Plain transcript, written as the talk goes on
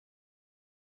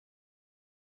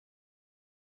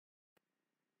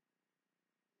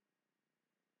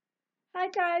Hi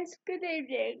guys, good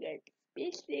evening,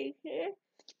 it's me here.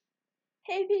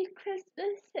 Happy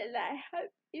Christmas and I hope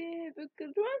you have a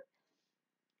good one.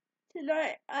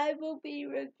 Tonight I will be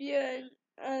reviewing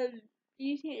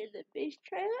Beauty and the Beast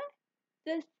trailer.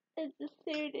 This is the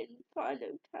third and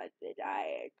final time that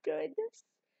I am doing this.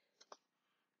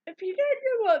 If you don't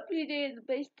know what Beauty and the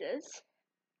Beast is,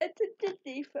 it's a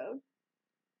Disney film.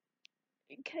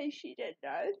 In case you don't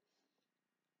know,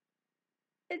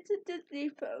 it's a Disney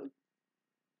film.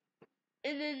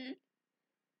 And in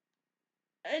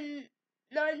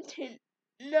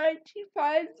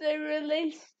 1995 they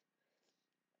released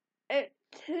it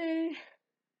to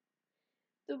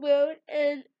the world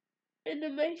in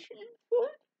animation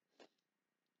form.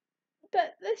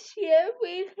 But this year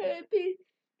we have been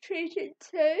treated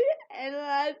to a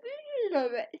live version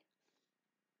of it.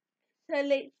 So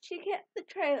let's check out the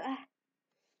trailer.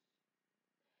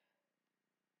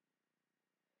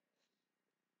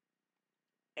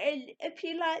 And if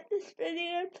you like this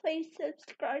video, please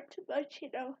subscribe to my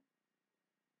channel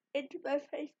and to my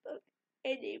Facebook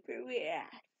and everywhere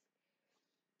else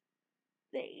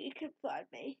that you can find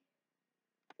me.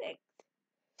 Thanks.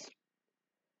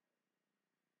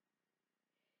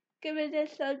 Give it a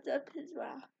thumbs up as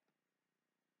well.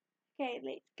 Okay,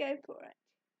 let's go for it.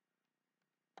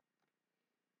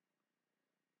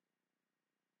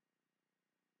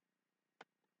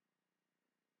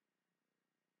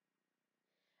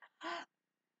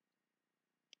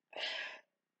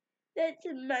 That's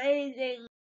amazing.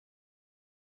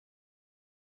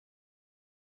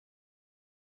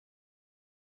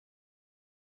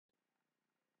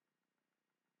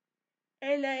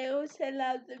 And I also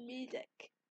love the music.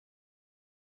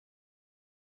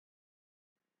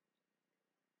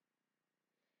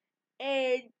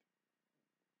 And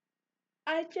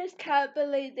I just can't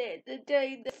believe that they're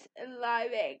doing this in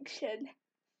live action.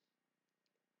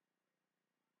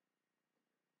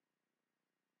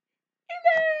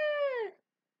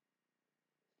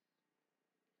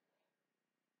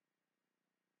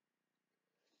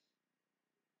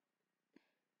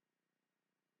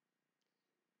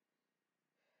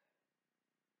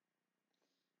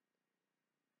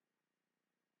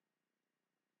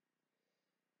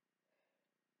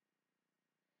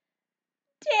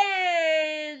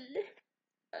 Dan!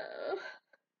 Oh.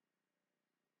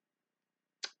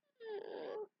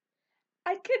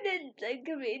 I couldn't think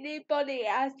of anybody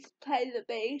else to play the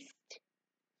Beast.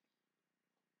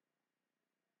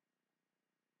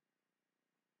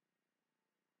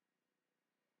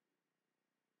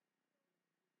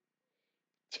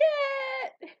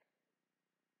 Chat!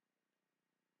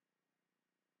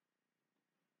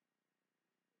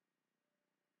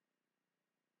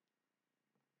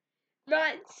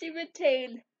 Night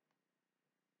 17.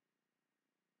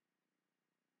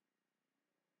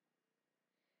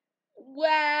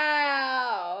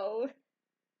 Wow!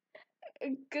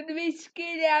 I'm gonna be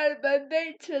scared out of my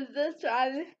boots with this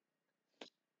one.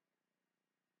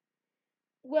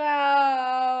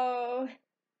 Wow!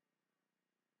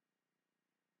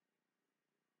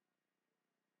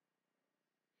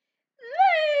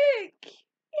 Look! Yes!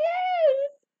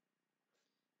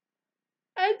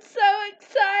 I'm so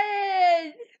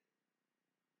excited!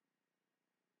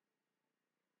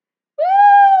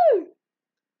 Woo!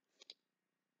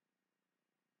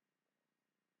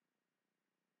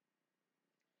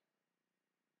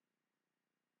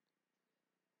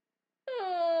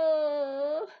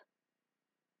 Oh.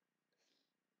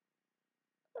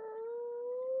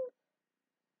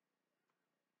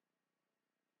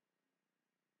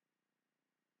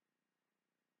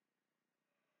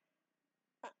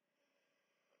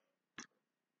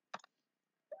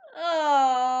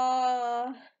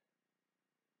 Oh.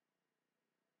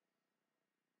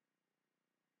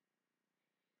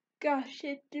 Gosh,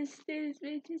 it disturbs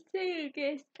me to see you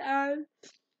this time.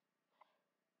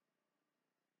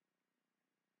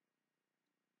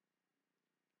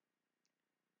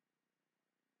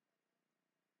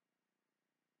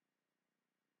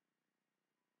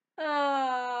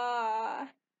 Ah.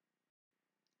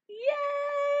 Yay!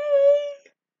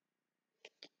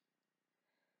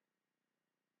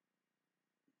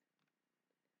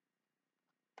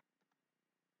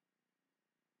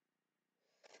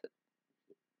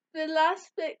 The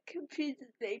last bit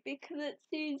confuses me because it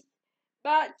says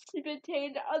March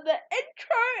 17 on the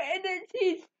intro and it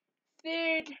says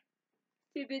 3rd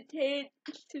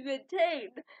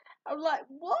 17. I'm like,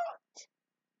 what?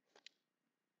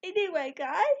 Anyway,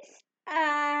 guys,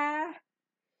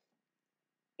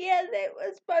 yeah, that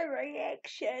was my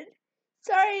reaction.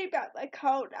 Sorry about my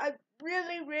cold. I'm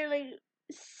really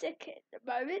sick at the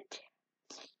moment.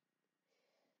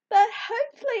 But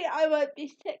hopefully I won't be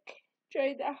sick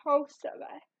during the whole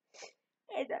summer.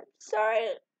 And I'm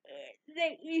sorry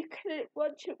that you couldn't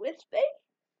watch it with me,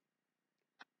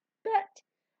 but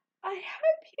I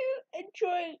hope you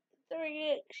enjoyed the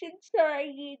reaction.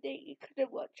 Sorry that you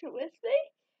couldn't watch it with me.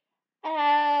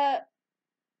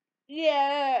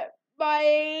 Yeah,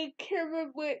 my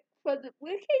camera wasn't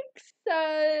working,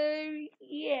 so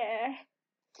yeah.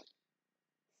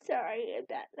 Sorry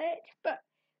about that, but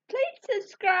please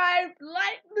subscribe,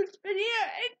 like this video,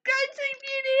 and go see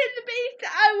Beauty and the Beast.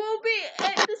 I will be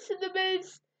at the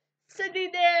cinemas,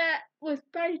 sitting there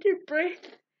with bated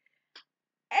breath,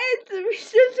 as the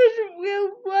rest of the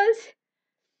world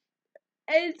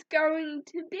is going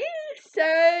to be.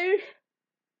 So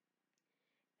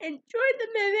enjoy the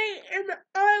movie, and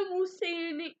I will see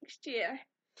you next year.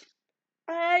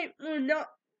 I will not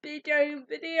be doing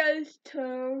videos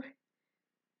till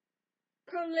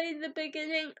probably the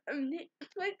beginning of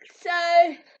next week.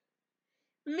 So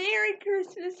Merry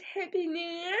Christmas, Happy New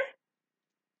Year,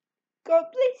 God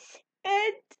bless,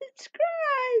 and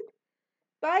subscribe.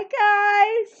 Bye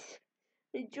guys,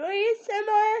 enjoy your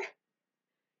summer,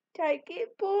 don't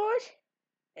get bored,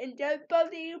 and don't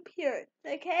bother your parents,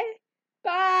 okay?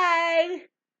 Bye,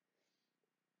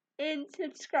 and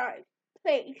subscribe,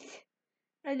 please.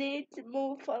 I need some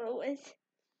more followers.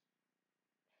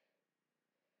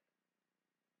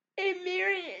 And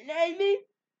Mary and Amy,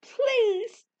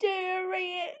 please do a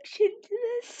reaction to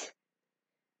this.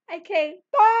 Okay,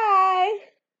 bye.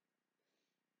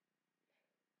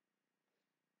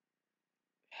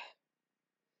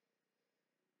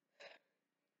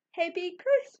 Happy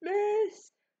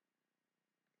Christmas.